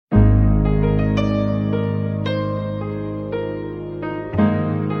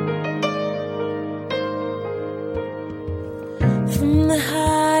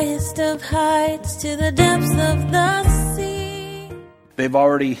highest of heights to the depths of the sea. They've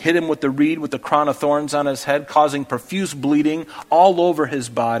already hit him with the reed with the crown of thorns on his head, causing profuse bleeding all over his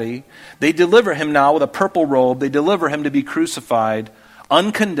body. They deliver him now with a purple robe. They deliver him to be crucified,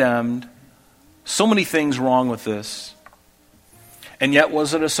 uncondemned. So many things wrong with this. And yet,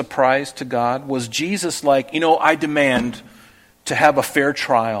 was it a surprise to God? Was Jesus like, I demand to have a fair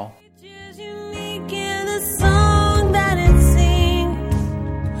trial?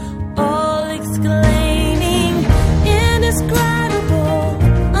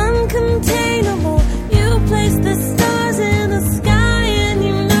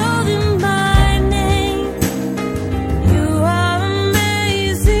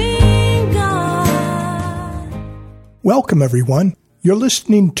 Welcome, everyone. You're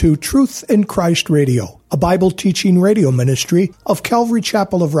listening to Truth in Christ Radio, a Bible teaching radio ministry of Calvary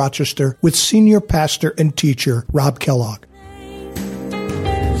Chapel of Rochester with senior pastor and teacher Rob Kellogg. You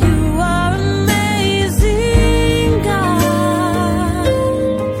are amazing, God.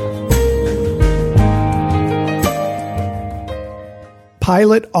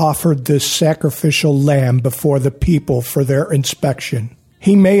 Pilate offered this sacrificial lamb before the people for their inspection.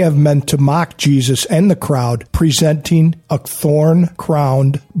 He may have meant to mock Jesus and the crowd, presenting a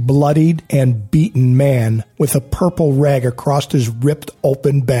thorn-crowned, bloodied, and beaten man with a purple rag across his ripped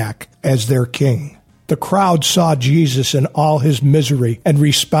open back as their king. The crowd saw Jesus in all his misery and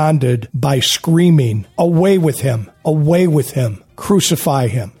responded by screaming, "Away with him! Away with him! Crucify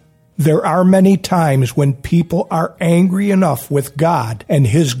him!" There are many times when people are angry enough with God and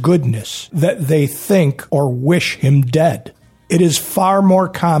his goodness that they think or wish him dead. It is far more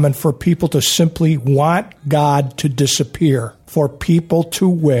common for people to simply want God to disappear, for people to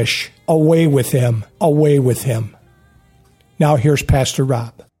wish, "Away with him, away with him." Now here's Pastor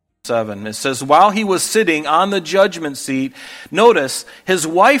Rob. 7. It says, while he was sitting on the judgment seat, notice, his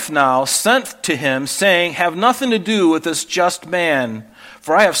wife now sent to him, saying, "Have nothing to do with this just man,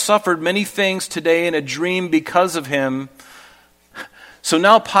 for I have suffered many things today in a dream because of him." So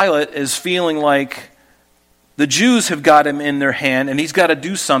now Pilate is feeling like the Jews have got him in their hand, and he's got to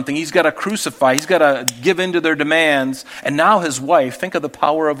do something. He's got to crucify. He's got to give in to their demands. And now his wife, think of the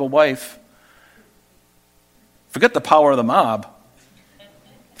power of a wife. Forget the power of the mob.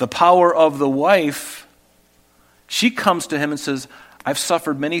 The power of the wife. She comes to him and says, "I've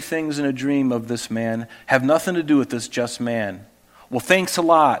suffered many things in a dream of this man. Have nothing to do with this just man." Well, thanks a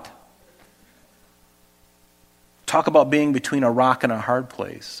lot. Talk about being between a rock and a hard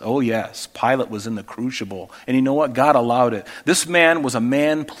place. Oh yes, Pilate was in the crucible. And you know what? God allowed it. This man was a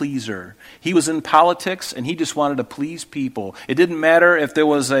man-pleaser. He was in politics and he just wanted to please people. It didn't matter if there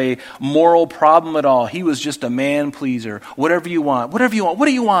was a moral problem at all. He was just a man-pleaser. Whatever you want. Whatever you want. What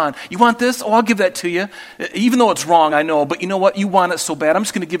do you want? You want this? Oh, I'll give that to you. Even though it's wrong, I know. But you know what? You want it so bad. I'm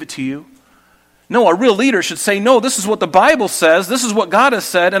just going to give it to you. No, a real leader should say, no, this is what the Bible says, this is what God has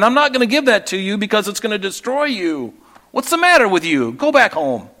said, and I'm not going to give that to you because it's going to destroy you. What's the matter with you? Go back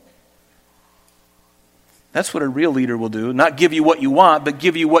home. That's what a real leader will do. Not give you what you want, but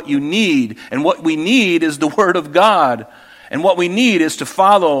give you what you need. And what we need is the Word of God. And what we need is to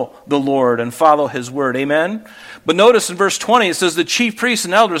follow the Lord and follow His Word. Amen? But notice in verse 20, it says the chief priests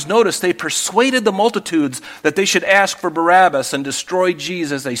and elders, notice they persuaded the multitudes that they should ask for Barabbas and destroy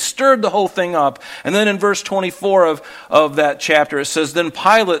Jesus. They stirred the whole thing up. And then in verse 24 of that chapter, it says, then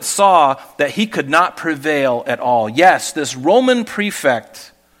Pilate saw that he could not prevail at all. Yes, this Roman prefect,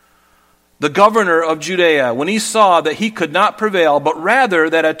 the governor of Judea, when he saw that he could not prevail, but rather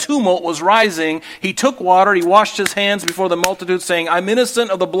that a tumult was rising, he took water, he washed his hands before the multitude, saying, I'm innocent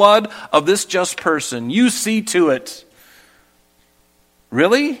of the blood of this just person. You see to it.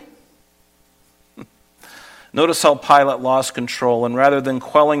 Really? Notice how Pilate lost control, and rather than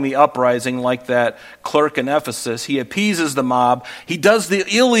quelling the uprising like that clerk in Ephesus, he appeases the mob. He does the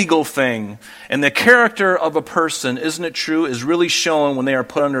illegal thing. And the character of a person, isn't it true, is really shown when they are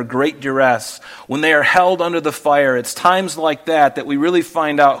put under great duress, when they are held under the fire. It's times like that that we really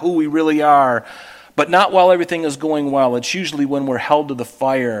find out who we really are. But not while everything is going well. It's usually when we're held to the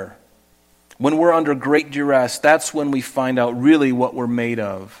fire. When we're under great duress, that's when we find out really what we're made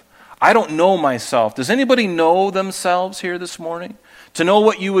of. I don't know myself. Does anybody know themselves here this morning? To know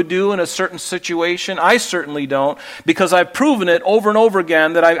what you would do in a certain situation? I certainly don't, because I've proven it over and over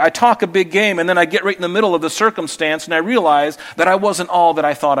again that I talk a big game and then I get right in the middle of the circumstance and I realize that I wasn't all that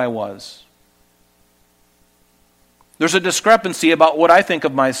I thought I was. There's a discrepancy about what I think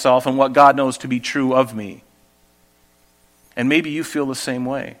of myself and what God knows to be true of me. And maybe you feel the same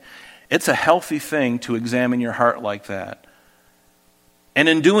way. It's a healthy thing to examine your heart like that. And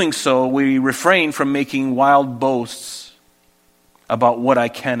in doing so, we refrain from making wild boasts about what I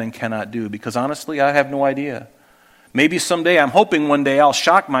can and cannot do, because honestly, I have no idea. Maybe someday, I'm hoping one day I'll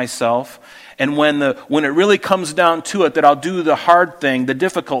shock myself, and when it really comes down to it, that I'll do the hard thing, the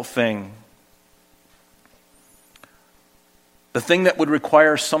difficult thing. The thing that would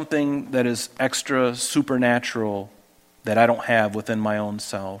require something that is extra supernatural that I don't have within my own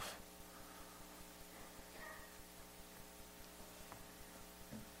self.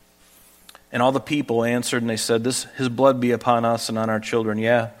 And all the people answered and they said, His blood be upon us and on our children.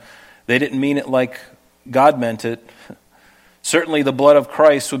 Yeah, they didn't mean it like God meant it. Certainly the blood of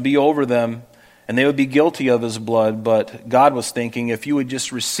Christ would be over them and they would be guilty of His blood, but God was thinking if you would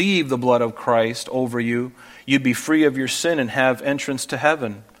just receive the blood of Christ over you, you'd be free of your sin and have entrance to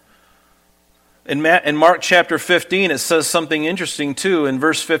heaven. In Mark chapter 15, it says something interesting too. In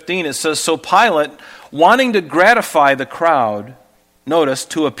verse 15, it says, so Pilate, wanting to gratify the crowd, notice,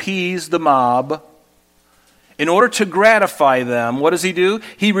 to appease the mob, in order to gratify them, what does he do?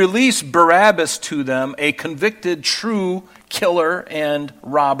 He released Barabbas to them, a convicted true killer and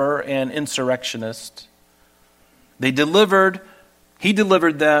robber and insurrectionist. He delivered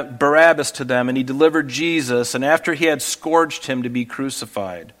that Barabbas to them, and he delivered Jesus, and after he had scourged him, to be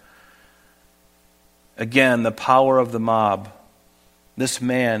crucified. Again, the power of the mob. This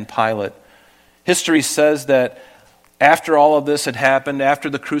man, Pilate. History says that after all of this had happened, after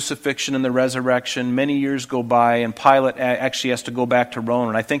the crucifixion and the resurrection, many years go by, and Pilate actually has to go back to Rome,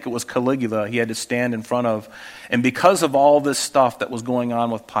 and I think it was Caligula he had to stand in front of. And because of all this stuff that was going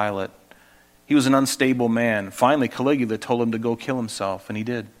on with Pilate, he was an unstable man. Finally, Caligula told him to go kill himself, and he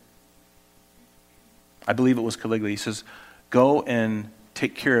did. I believe it was Caligula. He says, go and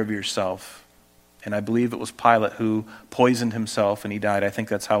take care of yourself. And I believe it was Pilate who poisoned himself, and he died. I think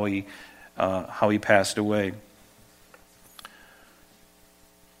that's how he passed away.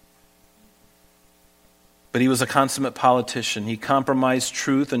 But he was a consummate politician. He compromised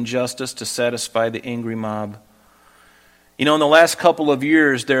truth and justice to satisfy the angry mob. You know, in the last couple of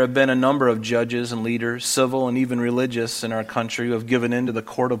years, there have been a number of judges and leaders, civil and even religious, in our country who have given in to the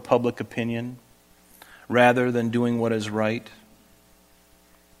court of public opinion rather than doing what is right.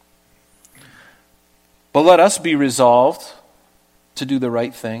 But let us be resolved to do the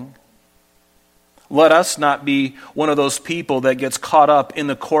right thing. Let us not be one of those people that gets caught up in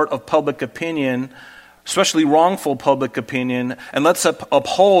the court of public opinion, especially wrongful public opinion, and let's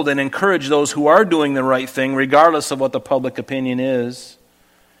uphold and encourage those who are doing the right thing regardless of what the public opinion is,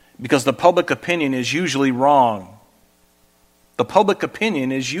 because the public opinion is usually wrong. The public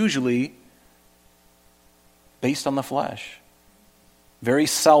opinion is usually based on the flesh. Very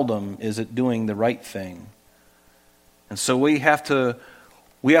seldom is it doing the right thing. And so we have to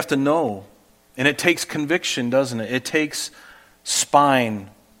know, and it takes conviction, doesn't it? It takes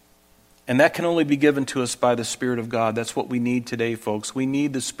spine. And that can only be given to us by the Spirit of God. That's what we need today, folks. We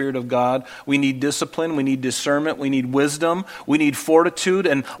need the Spirit of God. We need discipline. We need discernment. We need wisdom. We need fortitude.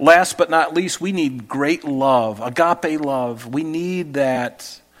 And last but not least, we need great love, agape love. We need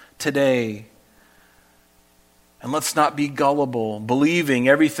that today. And let's not be gullible, believing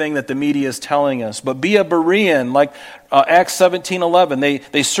everything that the media is telling us, but be a Berean, like Acts 17:11.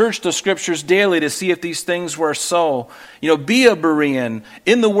 They searched the Scriptures daily to see if these things were so. You know, be a Berean,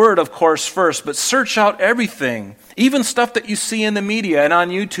 in the Word, of course, first, but search out everything, even stuff that you see in the media and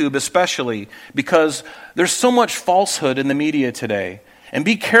on YouTube especially, because there's so much falsehood in the media today. And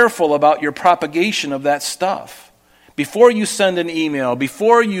be careful about your propagation of that stuff. Before you send an email,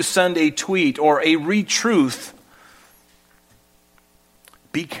 before you send a tweet or a retruth,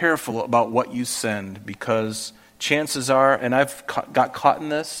 be careful about what you send, because chances are, and I've got caught in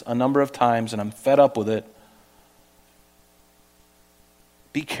this a number of times and I'm fed up with it,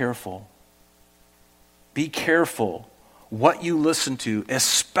 be careful. Be careful what you listen to,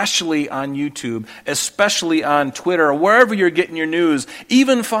 especially on YouTube, especially on Twitter, or wherever you're getting your news,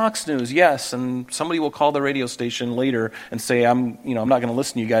 even Fox News, yes, and somebody will call the radio station later and say, I'm not going to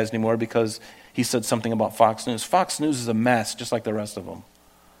listen to you guys anymore because he said something about Fox News. Fox News is a mess, just like the rest of them.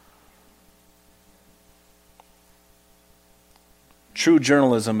 True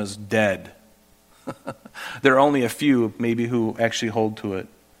journalism is dead. There are only a few, maybe, who actually hold to it.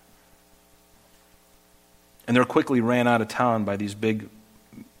 And they're quickly ran out of town by these big,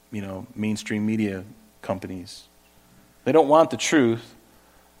 mainstream media companies. They don't want the truth.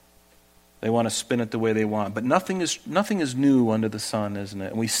 They want to spin it the way they want. But nothing is new under the sun, isn't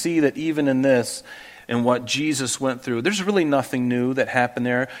it? And we see that even in this, and what Jesus went through, there's really nothing new that happened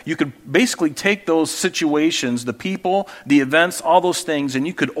there. You could basically take those situations, the people, the events, all those things, and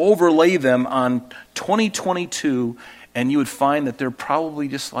you could overlay them on 2022, and you would find that they're probably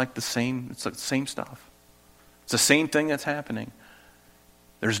just like the same. It's like the same stuff. It's the same thing that's happening.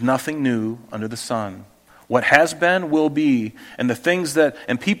 There's nothing new under the sun. What has been will be, and the things that,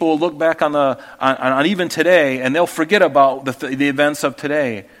 and people will look back on even today, and they'll forget about the events of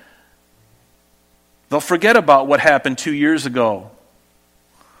today. They'll forget about what happened 2 years ago.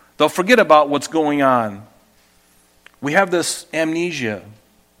 They'll forget about what's going on. We have this amnesia,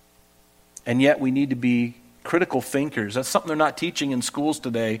 and yet we need to be critical thinkers. That's something they're not teaching in schools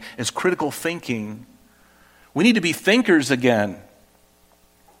today, is critical thinking. We need to be thinkers again.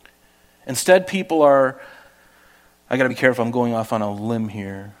 Instead, people are, I got to be careful, I'm going off on a limb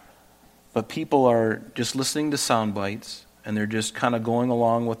here, but people are just listening to sound bites, and they're just kind of going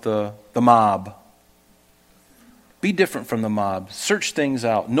along with the mob. Be different from the mob. Search things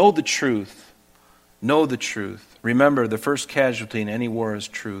out. Know the truth. Know the truth. Remember, the first casualty in any war is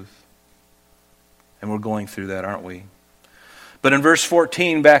truth. And we're going through that, aren't we? But in verse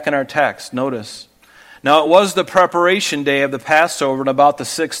 14, back in our text, notice, now it was the preparation day of the Passover, and about the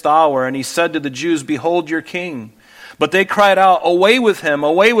 6th hour, and he said to the Jews, behold your king. But they cried out, away with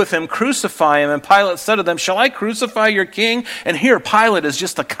him, crucify him. And Pilate said to them, shall I crucify your king? And here Pilate is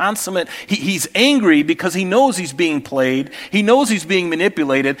just a consummate, he's angry because he knows he's being played. He knows he's being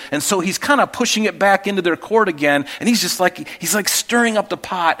manipulated. And so he's kind of pushing it back into their court again. And he's like stirring up the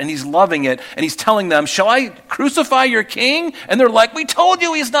pot, and he's loving it. And he's telling them, shall I crucify your king? And they're like, we told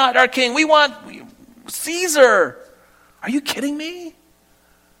you he's not our king. We want Caesar. Are you kidding me?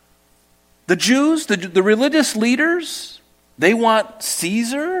 The Jews, the religious leaders, they want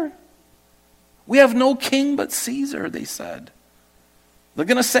Caesar? We have no king but Caesar, they said. They're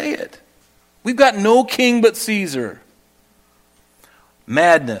going to say it. We've got no king but Caesar.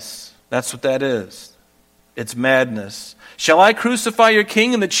 Madness. That's what that is. It's madness. Shall I crucify your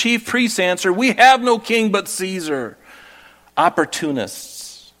king? And the chief priests answer, we have no king but Caesar. Opportunists.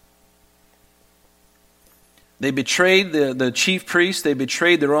 They betrayed the chief priests, they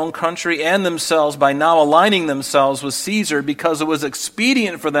betrayed their own country and themselves by now aligning themselves with Caesar because it was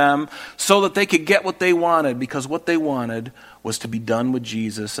expedient for them so that they could get what they wanted, because what they wanted was to be done with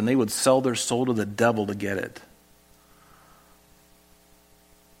Jesus, and they would sell their soul to the devil to get it.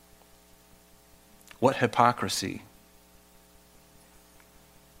 What hypocrisy.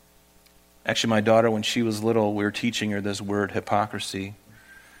 Actually, my daughter, when she was little, we were teaching her this word, hypocrisy,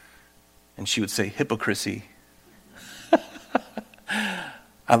 and she would say hypocrisy.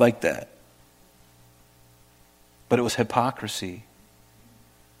 I like that. But it was hypocrisy.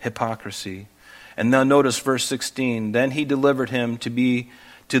 Hypocrisy. And now notice verse 16. Then he delivered him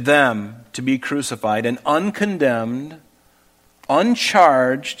to them to be crucified, an uncondemned,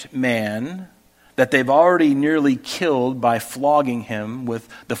 uncharged man that they've already nearly killed by flogging him with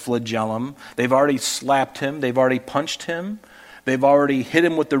the flagellum. They've already slapped him. They've already punched him. They've already hit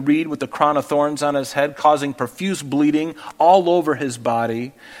him with the reed with the crown of thorns on his head, causing profuse bleeding all over his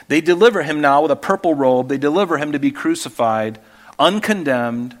body. They deliver him now with a purple robe. They deliver him to be crucified,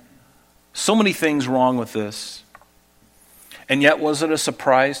 uncondemned. So many things wrong with this. And yet, was it a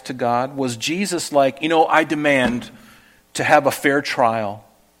surprise to God? Was Jesus like, I demand to have a fair trial.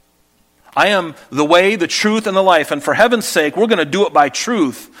 I am the way, the truth, and the life. And for heaven's sake, we're going to do it by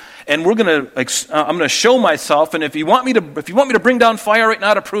truth. And I'm going to show myself. And if you want me to bring down fire right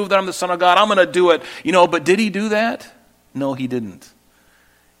now to prove that I'm the Son of God, I'm going to do it. But did he do that? No, he didn't.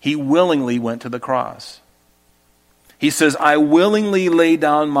 He willingly went to the cross. He says, I willingly lay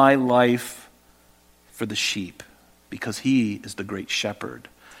down my life for the sheep, because he is the great shepherd.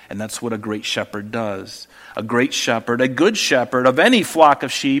 And that's what a great shepherd does. A great shepherd, a good shepherd of any flock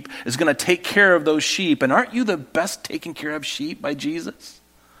of sheep is going to take care of those sheep. And aren't you the best taken care of sheep by Jesus?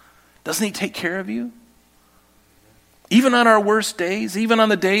 Doesn't he take care of you? Even on our worst days, even on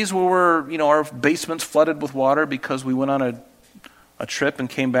the days where our basement's flooded with water because we went on a trip and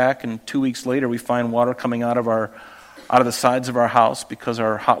came back, and 2 weeks later we find water coming out of the sides of our house because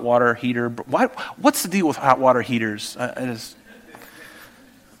our hot water heater. What's the deal with hot water heaters?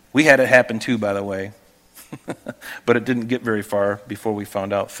 We had it happen too, by the way. But it didn't get very far before we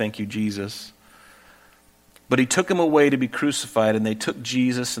found out. Thank you, Jesus. But he took him away to be crucified, and they took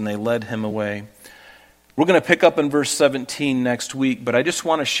Jesus and they led him away. We're going to pick up in verse 17 next week, but I just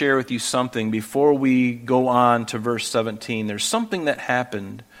want to share with you something before we go on to verse 17. There's something that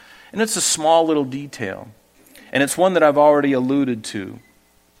happened, and it's a small little detail, and it's one that I've already alluded to.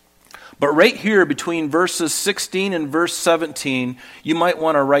 But right here between verses 16 and verse 17, you might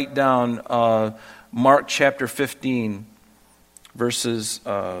want to write down Mark chapter 15, verse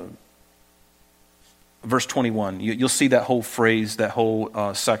 21. You'll see that whole phrase, that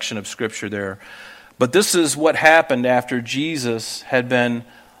whole section of Scripture there. But this is what happened after Jesus had been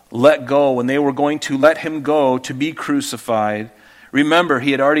let go, and they were going to let him go to be crucified. Remember,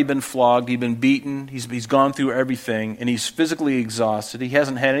 he had already been flogged, he'd been beaten, he's gone through everything, and he's physically exhausted. He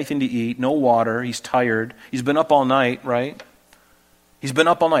hasn't had anything to eat, no water, he's tired. He's been up all night, right? He's been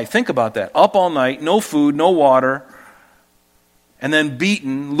up all night. Think about that. Up all night, no food, no water, and then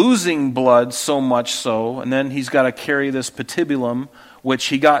beaten, losing blood so much so, and then he's got to carry this patibulum, which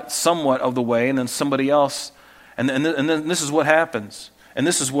he got somewhat of the way, and then somebody else, and then this is what happens. And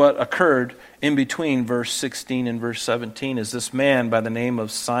this is what occurred in between verse 16 and verse 17, is this man by the name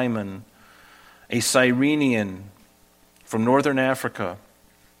of Simon, a Cyrenian from northern Africa.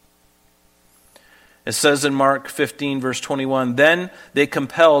 It says in Mark 15, verse 21, "Then they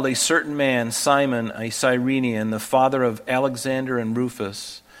compelled a certain man, Simon, a Cyrenian, the father of Alexander and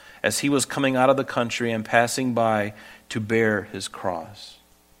Rufus, as he was coming out of the country and passing by, to bear his cross."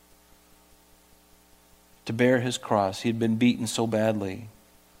 To bear his cross. He had been beaten so badly.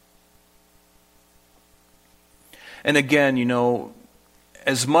 And again,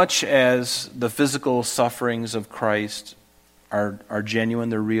 as much as the physical sufferings of Christ are genuine,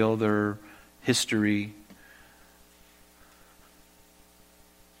 they're real, they're history,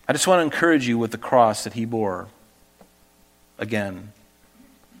 I just want to encourage you with the cross that he bore. Again,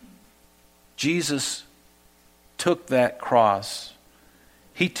 Jesus took that cross.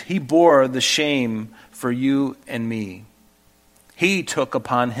 He bore the shame for you and me. He took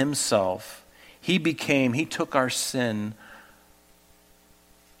upon himself. He took our sin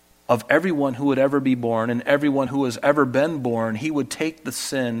of everyone who would ever be born and everyone who has ever been born. He would take the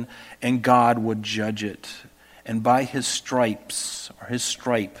sin and God would judge it. And by his stripes, or his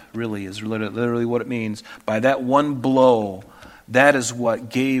stripe really is literally what it means, by that one blow, that is what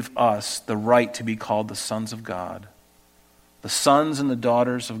gave us the right to be called the sons of God. The sons and the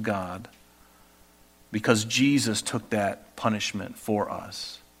daughters of God. Because Jesus took that punishment for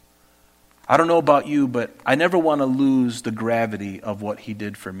us. I don't know about you, but I never want to lose the gravity of what he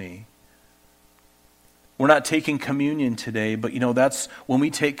did for me. We're not taking communion today, but that's when we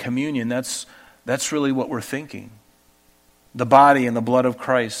take communion, that's really what we're thinking. The body and the blood of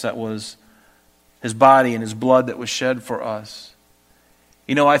Christ, that was his body and his blood that was shed for us.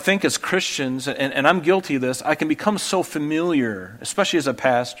 I think as Christians, and I'm guilty of this, I can become so familiar, especially as a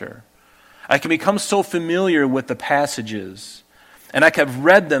pastor. I can become so familiar with the passages, and I have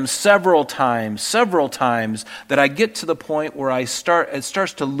read them several times, that I get to the point where it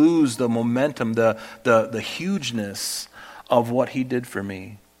starts to lose the momentum, the hugeness of what he did for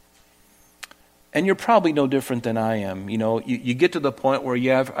me. And you're probably no different than I am. You get to the point where,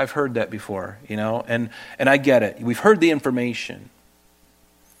 I've heard that before, and I get it. We've heard the information.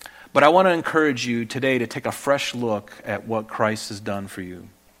 But I want to encourage you today to take a fresh look at what Christ has done for you.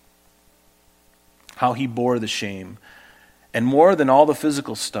 How he bore the shame. And more than all the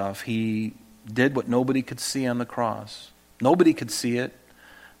physical stuff, he did what nobody could see on the cross. Nobody could see it.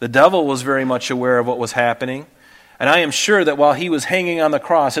 The devil was very much aware of what was happening. And I am sure that while he was hanging on the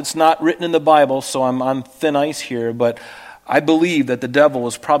cross, it's not written in the Bible, so I'm on thin ice here, but I believe that the devil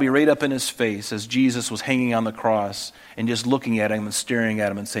was probably right up in his face as Jesus was hanging on the cross and just looking at him and staring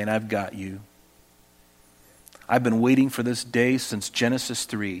at him and saying, "I've got you. I've been waiting for this day since Genesis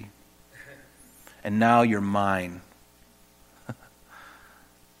 3. And now you're mine."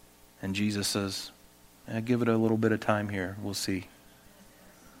 And Jesus says, give it a little bit of time here. We'll see.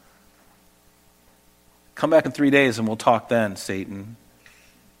 Come back in 3 days and we'll talk then, Satan.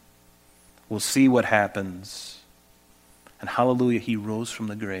 We'll see what happens. And hallelujah, he rose from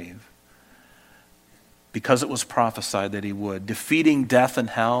the grave. Because it was prophesied that he would. Defeating death and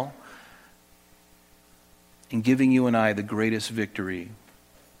hell. And giving you and I the greatest victory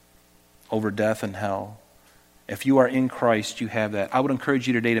over death and hell. If you are in Christ, you have that. I would encourage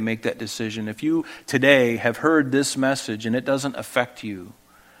you today to make that decision. If you today have heard this message and it doesn't affect you,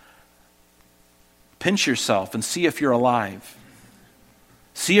 pinch yourself and see if you're alive.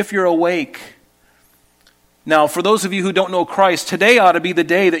 See if you're awake. Now, for those of you who don't know Christ, today ought to be the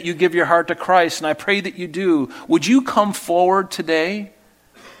day that you give your heart to Christ, and I pray that you do. Would you come forward today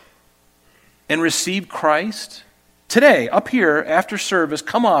and receive Christ? Today, up here, after service,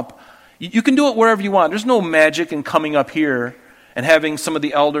 come up. You can do it wherever you want. There's no magic in coming up here and having some of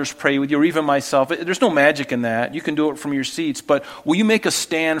the elders pray with you, or even myself. There's no magic in that. You can do it from your seats. But will you make a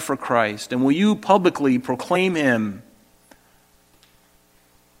stand for Christ? And will you publicly proclaim him?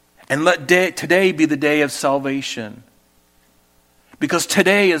 And let today be the day of salvation. Because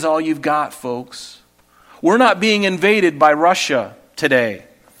today is all you've got, folks. We're not being invaded by Russia today.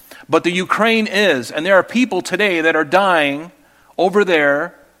 But the Ukraine is. And there are people today that are dying over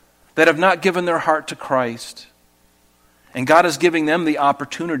there that have not given their heart to Christ. And God is giving them the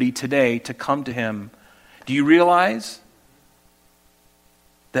opportunity today to come to him. Do you realize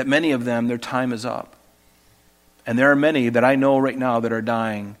that many of them, their time is up. And there are many that I know right now that are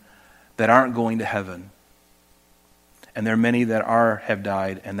dying that aren't going to heaven. And there are many that have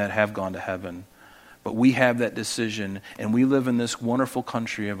died and that have gone to heaven. But we have that decision, and we live in this wonderful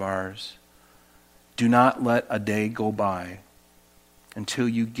country of ours. Do not let a day go by until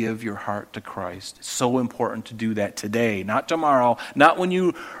you give your heart to Christ. It's so important to do that today, not tomorrow, not when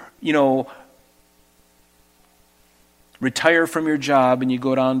you retire from your job and you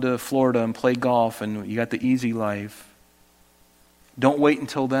go down to Florida and play golf and you got the easy life. Don't wait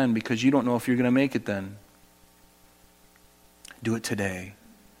until then, because you don't know if you're going to make it then. Do it today.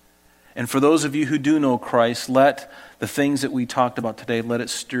 And for those of you who do know Christ, let the things that we talked about today, let it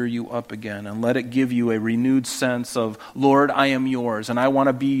stir you up again, and let it give you a renewed sense of, Lord, I am yours, and I want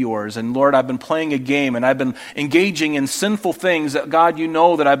to be yours. And Lord, I've been playing a game, and I've been engaging in sinful things that, God, you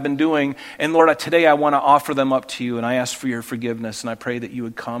know that I've been doing. And Lord, today I want to offer them up to you, and I ask for your forgiveness, and I pray that you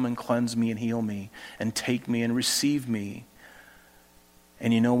would come and cleanse me and heal me and take me and receive me.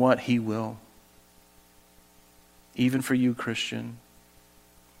 And you know what? He will. Even for you, Christian,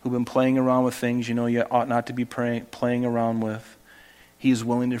 who've been playing around with things you know you ought not to be playing around with, he is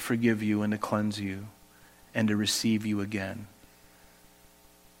willing to forgive you and to cleanse you and to receive you again.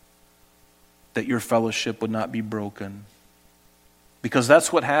 That your fellowship would not be broken. Because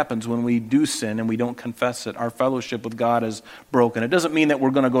that's what happens when we do sin and we don't confess it. Our fellowship with God is broken. It doesn't mean that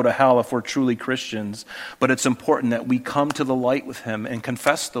we're going to go to hell if we're truly Christians, but it's important that we come to the light with him and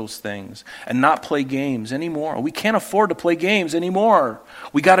confess those things and not play games anymore. We can't afford to play games anymore.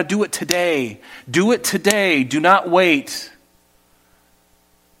 We got to do it today. Do it today. Do not wait.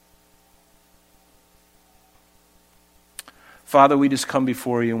 Father, we just come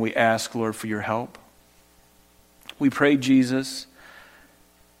before you and we ask, Lord, for your help. We pray, Jesus,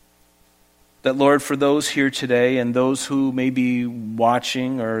 that, Lord, for those here today and those who may be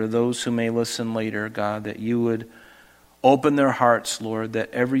watching or those who may listen later, God, that you would open their hearts, Lord,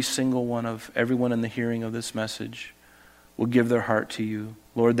 that everyone in the hearing of this message will give their heart to you.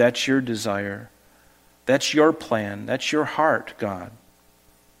 Lord, that's your desire. That's your plan. That's your heart, God.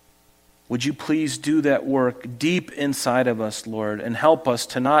 Would you please do that work deep inside of us, Lord, and help us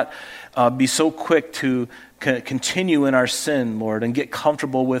to not be so quick to continue in our sin, Lord, and get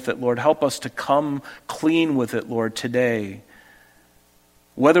comfortable with it, Lord. Help us to come clean with it, Lord, today.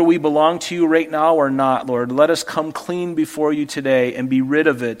 Whether we belong to you right now or not, Lord, let us come clean before you today and be rid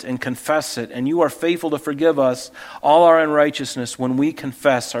of it and confess it. And you are faithful to forgive us all our unrighteousness when we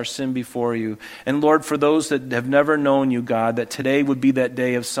confess our sin before you. And Lord, for those that have never known you, God, that today would be that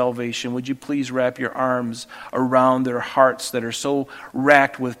day of salvation, would you please wrap your arms around their hearts that are so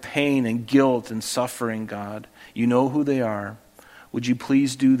racked with pain and guilt and suffering, God. You know who they are. Would you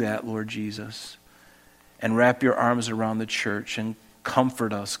please do that, Lord Jesus, and wrap your arms around the church and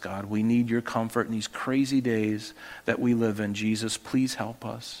comfort us, God. We need your comfort in these crazy days that we live in. Jesus, please help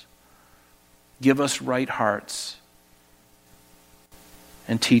us. Give us right hearts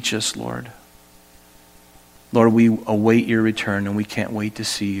and teach us, Lord. Lord, we await your return and we can't wait to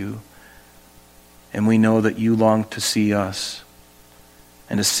see you. And we know that you long to see us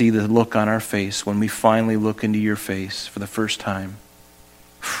and to see the look on our face when we finally look into your face for the first time.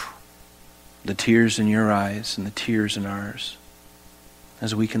 The tears in your eyes and the tears in ours,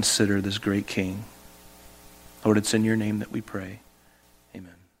 as we consider this great King. Lord, it's in your name that we pray.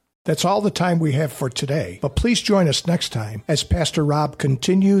 Amen. That's all the time we have for today, but please join us next time as Pastor Rob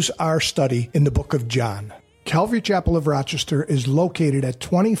continues our study in the book of John. Calvary Chapel of Rochester is located at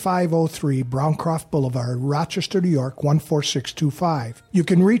 2503 Browncroft Boulevard, Rochester, New York, 14625. You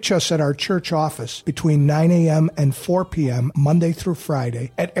can reach us at our church office between 9 a.m. and 4 p.m. Monday through Friday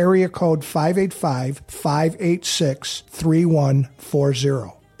at area code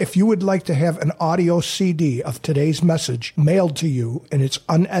 585-586-3140. If you would like to have an audio CD of today's message mailed to you in its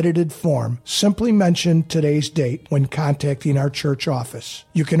unedited form, simply mention today's date when contacting our church office.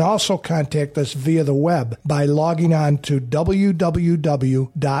 You can also contact us via the web by logging on to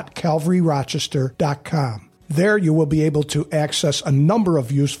www.calvaryrochester.com. There you will be able to access a number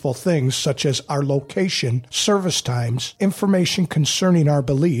of useful things such as our location, service times, information concerning our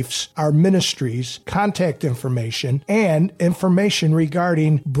beliefs, our ministries, contact information, and information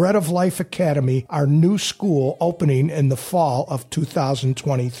regarding Bread of Life Academy, our new school opening in the fall of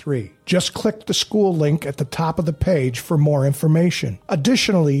 2023. Just click the school link at the top of the page for more information.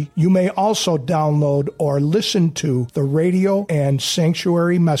 Additionally, you may also download or listen to the radio and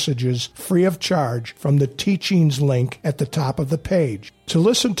sanctuary messages free of charge from the teaching teachings link at the top of the page. To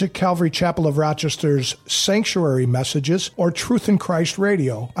listen to Calvary Chapel of Rochester's Sanctuary messages or Truth in Christ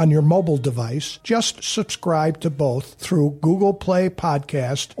Radio on your mobile device, just subscribe to both through Google Play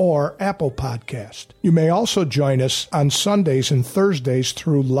Podcast or Apple Podcast. You may also join us on Sundays and Thursdays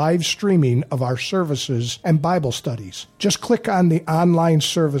through live streaming of our services and Bible studies. Just click on the online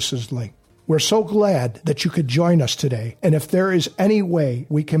services link. We're so glad that you could join us today, and if there is any way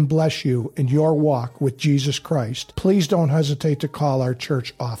we can bless you in your walk with Jesus Christ, please don't hesitate to call our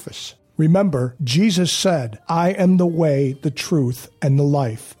church office. Remember, Jesus said, "I am the way, the truth, and the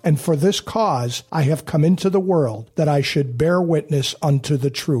life, and for this cause I have come into the world, that I should bear witness unto the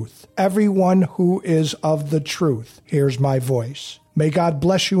truth. Everyone who is of the truth hears my voice." May God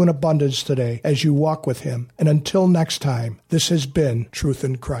bless you in abundance today as you walk with Him, and until next time, this has been Truth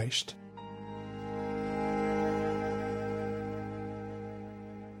in Christ.